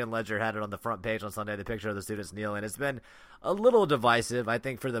 The Clarion Ledger had it on the front page on Sunday, the picture of the students kneeling. It's been a little divisive. I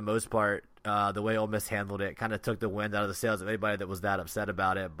think for the most part, the way Ole Miss handled it kind of took the wind out of the sails of anybody that was that upset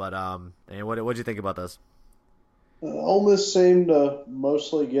about it. But what did you think about this? Ole Miss seemed to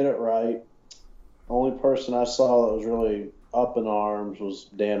mostly get it right. Only person I saw that was really up in arms was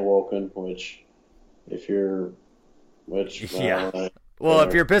Dan Wolken, if you're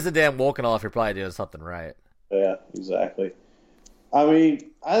pissing Dan Wolken off, you're probably doing something right. Yeah, exactly. I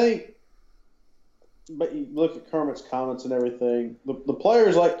mean, I think, but you look at Kermit's comments and everything. The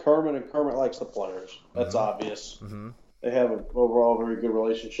players like Kermit, and Kermit likes the players. That's obvious. Mm-hmm. They have an overall very good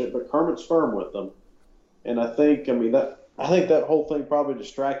relationship, but Kermit's firm with them. And I think that whole thing probably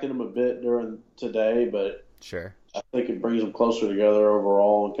distracted him a bit during today, but sure, I think it brings them closer together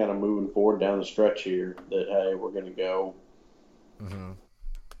overall and kind of moving forward down the stretch here. That hey, we're going to go,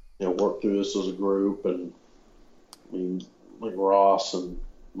 work through this as a group, and I mean, like Ross and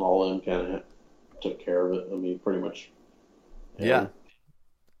all them kind of took care of it. I mean, pretty much. Yeah.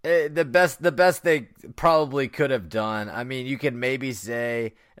 The best they probably could have done. I mean, you could maybe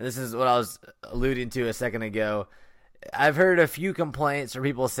say, and this is what I was alluding to a second ago, I've heard a few complaints from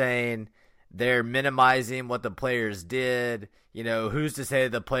people saying they're minimizing what the players did. Who's to say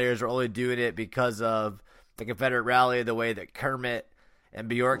the players are only doing it because of the Confederate rally, the way that Kermit and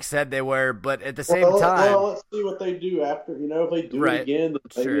Bjork said they were, but at the same well, time, let's see what they do after. If they do right, it again, then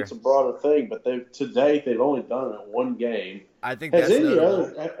maybe sure. it's a broader thing. But to date, they've only done it in one game. I think has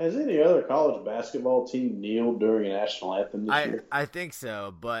any other college basketball team kneeled during a national anthem this year? I think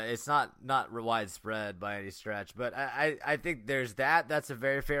so, but it's not widespread by any stretch. But I think there's that. That's a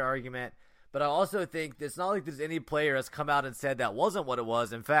very fair argument. But I also think it's not like there's any player that's come out and said that wasn't what it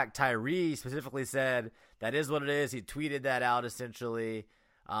was. In fact, Tyree specifically said that is what it is. He tweeted that out essentially.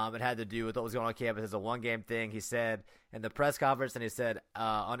 It had to do with what was going on campus as a one-game thing. He said in the press conference, and he said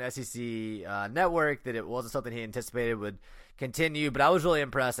on SEC Network that it wasn't something he anticipated would continue. But I was really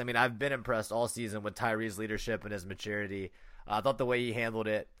impressed. I mean, I've been impressed all season with Tyree's leadership and his maturity. I thought the way he handled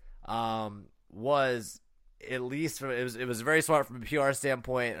it was at least it was very smart from a PR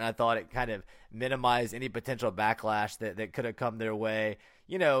standpoint, and I thought it kind of minimized any potential backlash that could have come their way.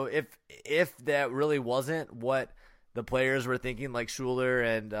 If that really wasn't what the players were thinking, like Schuler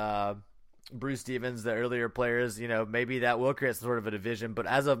and Bruce Stevens, the earlier players, maybe that will create sort of a division. But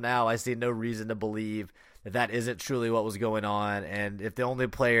as of now, I see no reason to believe that isn't truly what was going on. And if the only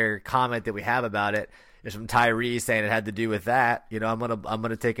player comment that we have about it is from Tyree saying it had to do with that, I'm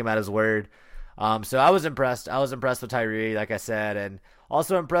gonna take him at his word. So I was impressed. I was impressed with Tyree, like I said, and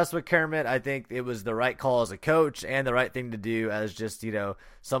also impressed with Kermit. I think it was the right call as a coach and the right thing to do as just,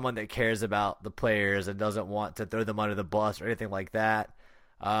 someone that cares about the players and doesn't want to throw them under the bus or anything like that.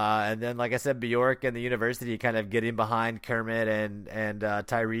 And then, like I said, Bjork and the university kind of getting behind Kermit and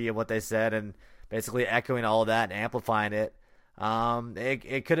Tyree and what they said and basically echoing all of that and amplifying it.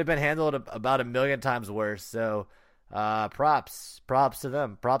 It could have been handled about a million times worse. So, props to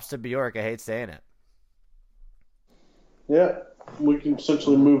them. Props to Bjork. I hate saying it. Yeah, we can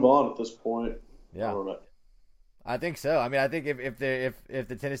essentially move on at this point. Yeah, I think so. I mean, I think if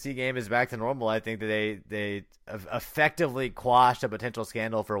the Tennessee game is back to normal, I think that they effectively quashed a potential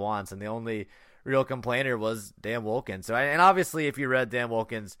scandal for once, and the only real complainer was Dan Wolken. So, and obviously, if you read Dan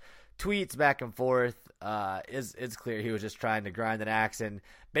Wolken's tweets back and forth, it's clear he was just trying to grind an axe, and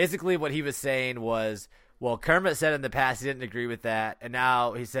basically what he was saying was, well, Kermit said in the past he didn't agree with that, and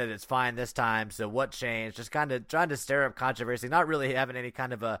now he said it's fine this time, so what changed? Just kind of trying to stir up controversy, not really having any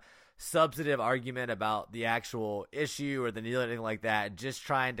kind of a substantive argument about the actual issue or the kneel or anything like that, just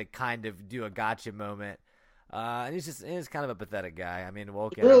trying to kind of do a gotcha moment. And he's kind of a pathetic guy. I mean,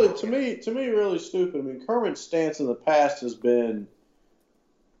 Wolken. Really, to me, really stupid. I mean, Kermit's stance in the past has been,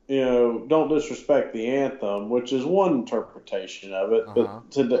 don't disrespect the anthem, which is one interpretation of it, but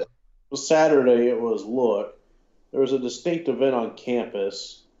today. Saturday it was, look, there was a distinct event on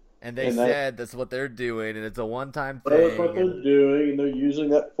campus. And they said that's what they're doing, and it's a one-time thing. That's what they're doing, and they're using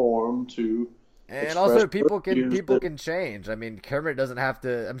that forum to and also people can change. I mean, Kermit doesn't have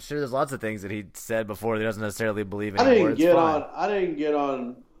to. I'm sure there's lots of things that he said before that he doesn't necessarily believe in. I didn't get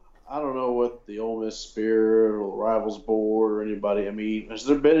on. I don't know what the Ole Miss Spirit or the Rivals Board or anybody. I mean, has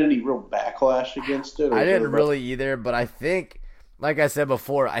there been any real backlash against it? I didn't really either, but I think. Like I said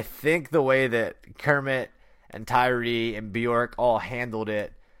before, I think the way that Kermit and Tyree and Bjork all handled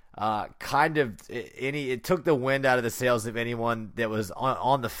it, it took the wind out of the sails of anyone that was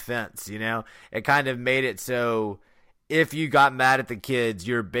on the fence. It kind of made it so if you got mad at the kids,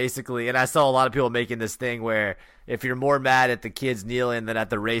 you're basically, and I saw a lot of people making this thing where if you're more mad at the kids kneeling than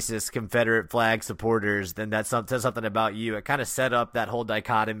at the racist Confederate flag supporters, then that says something about you. It kind of set up that whole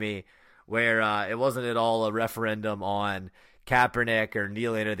dichotomy where it wasn't at all a referendum on Kaepernick or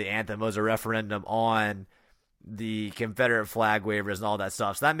kneeling or the anthem. It was a referendum on the Confederate flag waivers and all that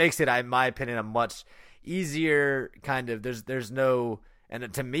stuff. So that makes it, in my opinion, a much easier kind of, there's no,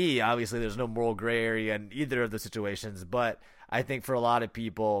 and to me, obviously there's no moral gray area in either of the situations, but I think for a lot of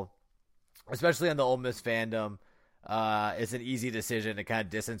people, especially in the Ole Miss fandom, it's an easy decision to kind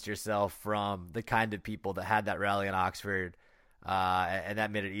of distance yourself from the kind of people that had that rally in Oxford, and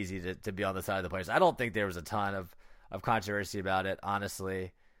that made it easy to be on the side of the players. I don't think there was a ton of controversy about it,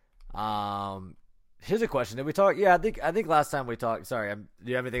 honestly. Here's a question: did we talk? Yeah, I think last time we talked. Sorry, do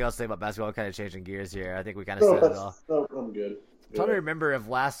you have anything else to say about basketball? I'm kind of changing gears here. I think we kind of said it all. No, I'm good. I'm trying to remember if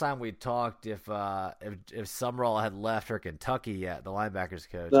last time we talked if Summerall had left for Kentucky yet, the linebackers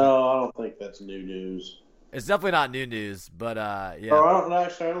coach. No, I don't think that's new news. It's definitely not new news, but yeah. Oh, I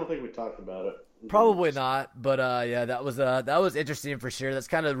don't think we talked about it. Probably not, but yeah, that was interesting for sure. That's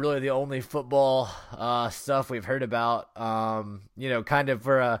kind of really the only football stuff we've heard about. Kind of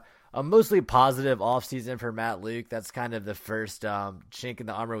for a mostly positive offseason for Matt Luke. That's kind of the first chink in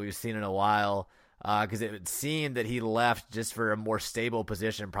the armor we've seen in a while, because it would seem that he left just for a more stable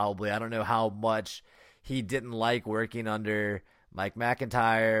position. Probably, I don't know how much he didn't like working under Mike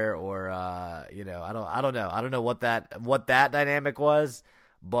McIntyre or I don't know what that dynamic was,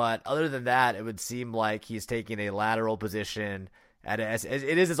 but other than that, it would seem like he's taking a lateral position it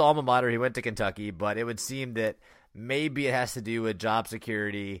is his alma mater. He went to Kentucky, but it would seem that maybe it has to do with job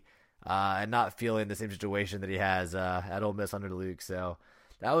security and not feeling the same situation that he has at Ole Miss under Luke. So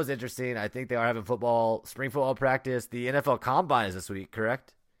that was interesting. I think they are having spring football practice. The NFL Combine is this week,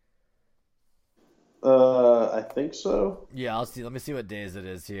 correct? I think so. Yeah, I'll see. Let me see what days it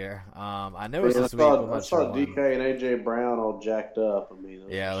is here. I know it's this week. I saw DK and AJ Brown all jacked up.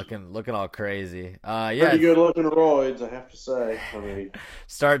 Looking all crazy. Pretty good looking roids, I have to say.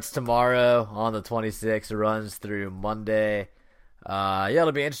 Starts tomorrow on the 26th, runs through Monday.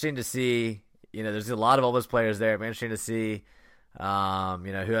 It'll be interesting to see. There's a lot of Ole Miss players there. It'll be interesting to see.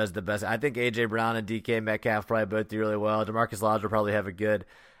 Who has the best? I think AJ Brown and DK Metcalf probably both do really well. DeMarcus Lodge will probably have a good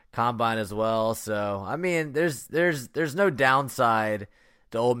Combine as well. So there's no downside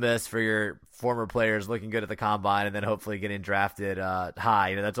to Ole Miss for your former players looking good at the Combine and then hopefully getting drafted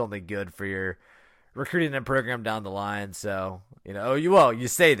high. That's only good for your recruiting and program down the line. So you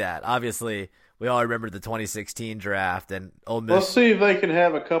say that. Obviously, we all remember the 2016 draft and Ole Miss. Let's see if they can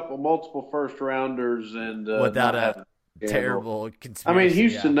have multiple first rounders and without a terrible conspiracy.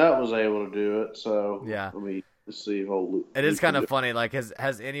 Houston Nutt was able to do it. So yeah. Let's see if it is kind of funny. Like,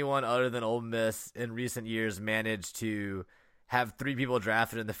 has anyone other than Ole Miss in recent years managed to have 3 people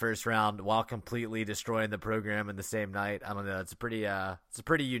drafted in the first round while completely destroying the program in the same night? I don't know. It's a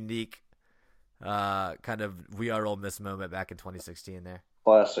pretty unique kind of we are Ole Miss moment back in 2016 there.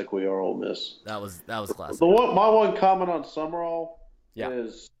 Classic we are Ole Miss. That was classic. My one comment on Summerall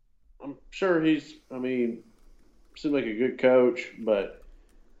is I'm sure seems like a good coach, but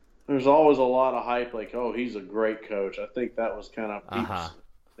there's always a lot of hype, like, oh, he's a great coach. I think that was kind of people's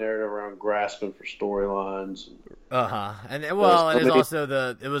narrative around grasping for storylines. And it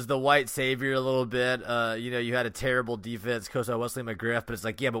was the white savior a little bit. You had a terrible defense, Kosa Wesley McGriff, but it's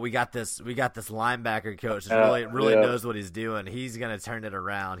like, but we got this linebacker coach that really knows what he's doing. He's gonna turn it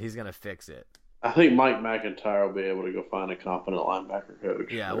around. He's gonna fix it. I think Mike McIntyre will be able to go find a competent linebacker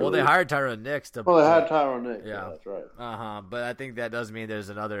coach. Yeah, well, they hired Tyrone Nix. They hired Tyrone Nix. Yeah, that's right. But I think that does mean there's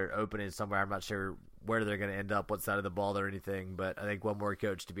another opening somewhere. I'm not sure where they're going to end up, what side of the ball or anything, but I think one more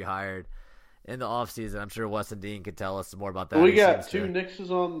coach to be hired in the offseason. I'm sure Wes and Dean could tell us more about that. We got 2 Nixes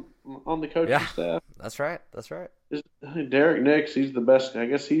on the coaching staff. That's right. Derek Nix, he's the best. I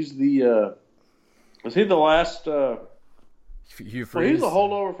guess he's the was he the last Hugh Freeze? Well, he's a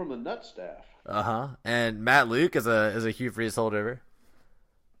holdover from the Nut staff. And Matt Luke is a Hugh Freeze holdover.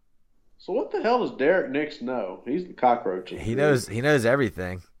 So what the hell does Derek Nix know? He's the cockroach. He knows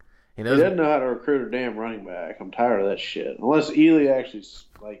everything. He doesn't know how to recruit a damn running back. I'm tired of that shit. Unless Ely actually goes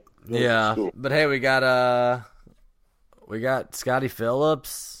to school. But hey, we got Scotty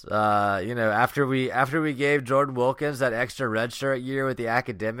Phillips. After we gave Jordan Wilkins that extra redshirt year with the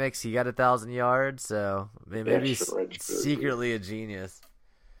academics, he got 1,000 yards. So maybe he's secretly a genius.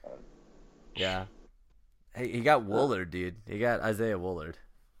 Yeah. Hey, he got Woolard, dude. He got Isaiah Woolard.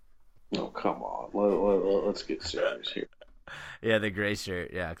 Oh, come on. Let's get serious here. Yeah, the gray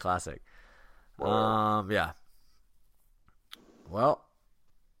shirt. Yeah, classic. Yeah. Well,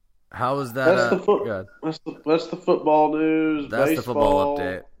 how was that? That's the football news. That's baseball, the football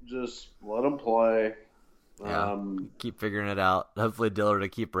update. Just let them play. Yeah, keep figuring it out. Hopefully Dillard will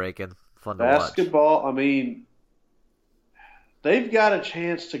keep breaking. Fun to basketball, watch. They've got a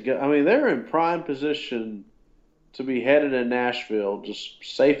chance to go. They're in prime position to be headed to Nashville, just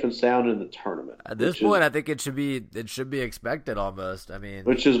safe and sound in the tournament. At this point, I think it should be expected almost.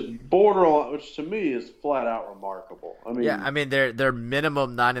 Which is borderline, which to me is flat out remarkable. They're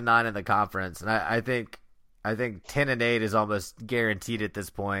minimum 9-9 in the conference, and I think 10-8 is almost guaranteed at this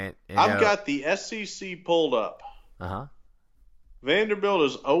point. I've got the SEC pulled up. Vanderbilt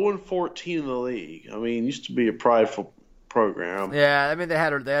is 0-14 in the league. Used to be a prideful program. Yeah, they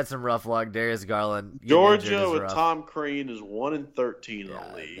had some rough luck. Darius Garland. Georgia with rough. Tom Crean is 1-13 in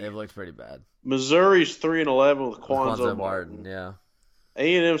the league. They've looked pretty bad. Missouri's 3-11 with Quanzo Martin. Yeah.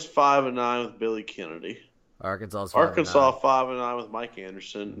 A&M's 5-9 with Billy Kennedy. Arkansas 5-9 with Mike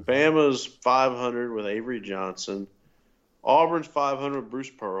Anderson. Bama's 500 with Avery Johnson. Auburn's 500 with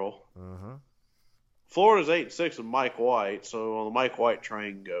Bruce Pearl. Florida's 8-6 with Mike White. So on the Mike White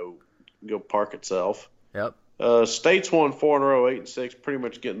train, go park itself. Yep. State's won 4 in a row, 8-6, pretty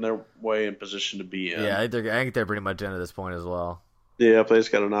much getting their way in position to be in. Yeah, I think they're pretty much in at this point as well. Yeah, they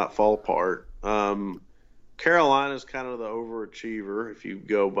just got to not fall apart. Carolina's kind of the overachiever if you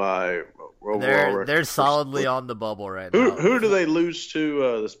go by overall record. They're solidly on the bubble right now. Who do they lose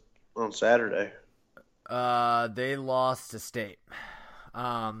to on Saturday? They lost to State.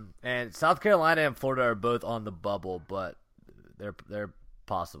 And South Carolina and Florida are both on the bubble, but they're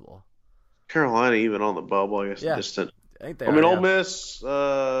possible. Carolina even on the bubble, I guess. Yeah, distant. I think they I mean, are, Ole yeah. Miss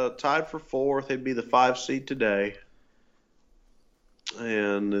tied for 4th. They'd be the 5 seed today.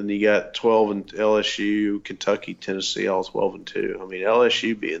 And then you got 12 and LSU, Kentucky, Tennessee, all 12-2. I mean,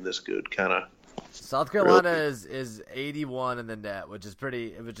 LSU being this good kind of. South Carolina is 81 in the net, which is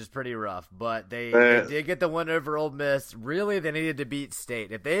pretty rough. But they did get the win over Ole Miss. Really, they needed to beat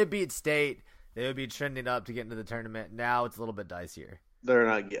State. If they had beat State, they would be trending up to get into the tournament. Now it's a little bit dicier. They're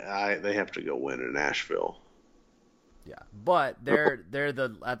not. They have to go win in Nashville. Yeah, but they're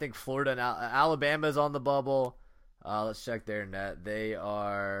the. I think Florida and Alabama's on the bubble. Let's check their net. They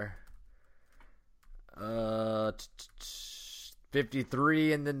are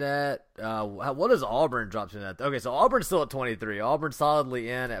 53 in the net. What does Auburn drop to net? Okay, so Auburn's still at 23. Auburn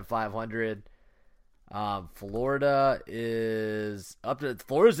solidly in at 500. Florida is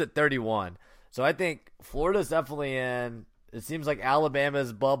Florida's at 31. So I think Florida's definitely in. It seems like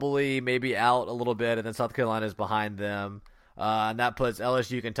Alabama's bubbly, maybe out a little bit, and then South Carolina's behind them. And that puts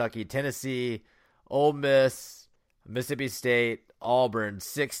LSU, Kentucky, Tennessee, Ole Miss, Mississippi State, Auburn,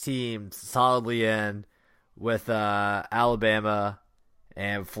 6 teams solidly in, with Alabama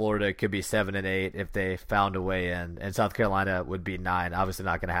and Florida could be 7 and 8 if they found a way in, and South Carolina would be 9. Obviously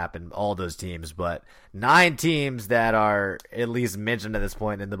not going to happen, all those teams, but 9 teams that are at least mentioned at this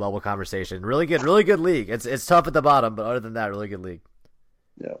point in the bubble conversation. Really good league. It's tough at the bottom, but other than that, really good league.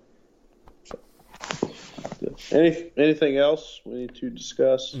 Yeah. Anything else we need to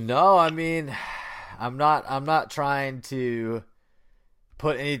discuss? No, I mean, I'm not trying to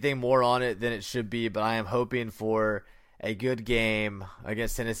put anything more on it than it should be, but I am hoping for a good game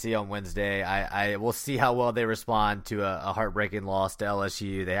against Tennessee on Wednesday. I will see how well they respond to a heartbreaking loss to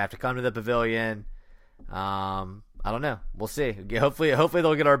LSU. They have to come to the Pavilion. I don't know. We'll see. Hopefully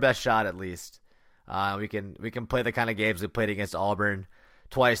they'll get our best shot at least. We can play the kind of games we played against Auburn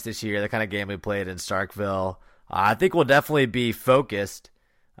twice this year, the kind of game we played in Starkville. I think we'll definitely be focused.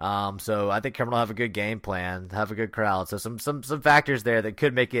 So I think Kermit will have a good game plan, have a good crowd. So some factors there that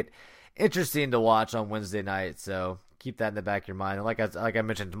could make it interesting to watch on Wednesday night. So keep that in the back of your mind. And like I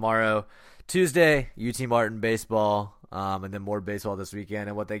mentioned, tomorrow, Tuesday, UT Martin baseball, and then more baseball this weekend.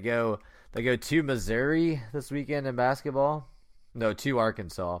 And they go to Missouri this weekend in basketball. No, to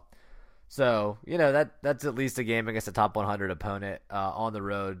Arkansas. So that's at least a game against a top 100 opponent on the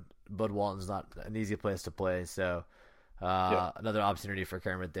road. Bud Walton's not an easy place to play, so another opportunity for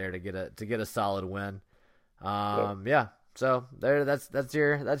Kermit there to get a solid win. Yeah. So there, that's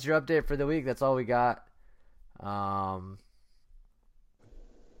your update for the week. That's all we got.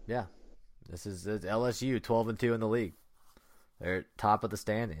 Yeah, this is LSU 12-2 in the league. They're top of the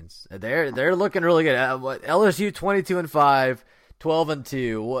standings. They're looking really good. LSU 22-5,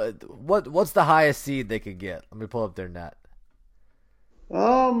 12-2. What's the highest seed they could get? Let me pull up their net.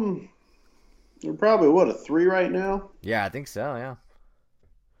 They're probably a 3 right now. Yeah, I think so. Yeah,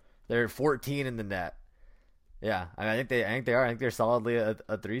 they're 14 in the net. Yeah, I think they are. I think they're solidly a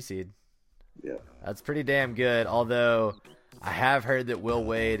 3 seed. Yeah, that's pretty damn good. Although I have heard that Will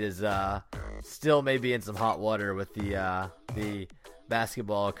Wade is still maybe in some hot water with the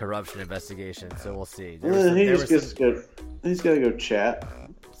basketball corruption investigation. So we'll see. He's got to go chat.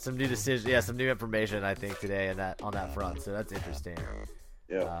 Some new decision, yeah, some new information I think today on that front. So that's interesting.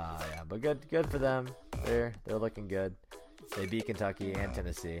 Yeah. But good for them. They're looking good. They beat Kentucky and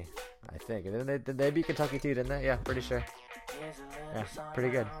Tennessee, I think. And then they beat Kentucky too, didn't they? Yeah, pretty sure. Yeah, pretty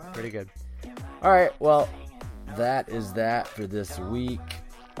good. All right, well, that is that for this week.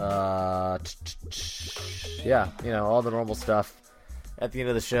 Yeah, all the normal stuff at the end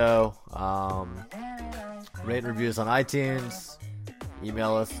of the show. Rate and reviews on iTunes.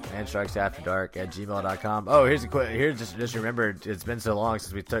 Email us, manstrikesafterdark@gmail.com. Oh, just remembered, it's been so long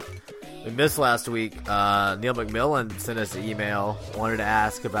since we missed last week. Neil McMillan sent us an email, wanted to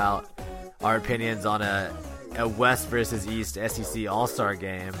ask about our opinions on a West versus East SEC All-Star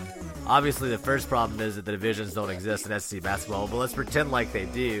game. Obviously, the first problem is that the divisions don't exist in SEC basketball, but let's pretend like they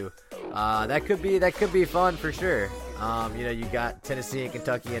do. That could be fun for sure. You got Tennessee and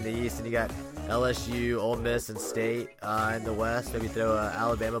Kentucky in the East, and you got LSU, Ole Miss, and State in the West. Maybe throw an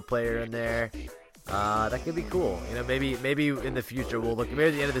Alabama player in there. That could be cool. Maybe in the future we'll look. Maybe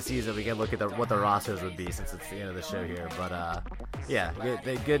at the end of the season we can look at what the rosters would be, since it's the end of the show here. But yeah,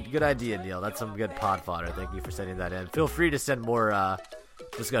 good idea, Neil. That's some good pod fodder. Thank you for sending that in. Feel free to send more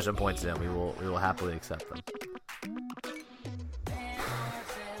discussion points in. We will happily accept them.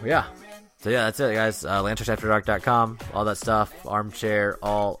 Yeah. So yeah, that's it, guys. LandTrucksAfterDark.com, all that stuff.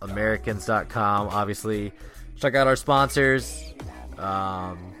 ArmchairAllAmericans.com. Obviously, check out our sponsors,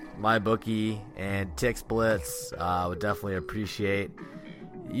 MyBookie and TixBlitz. Would definitely appreciate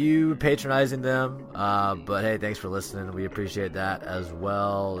you patronizing them. But hey, thanks for listening. We appreciate that as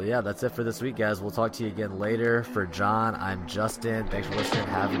well. Yeah, that's it for this week, guys. We'll talk to you again later. For John, I'm Justin. Thanks for listening.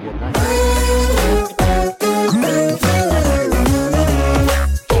 Have a good night.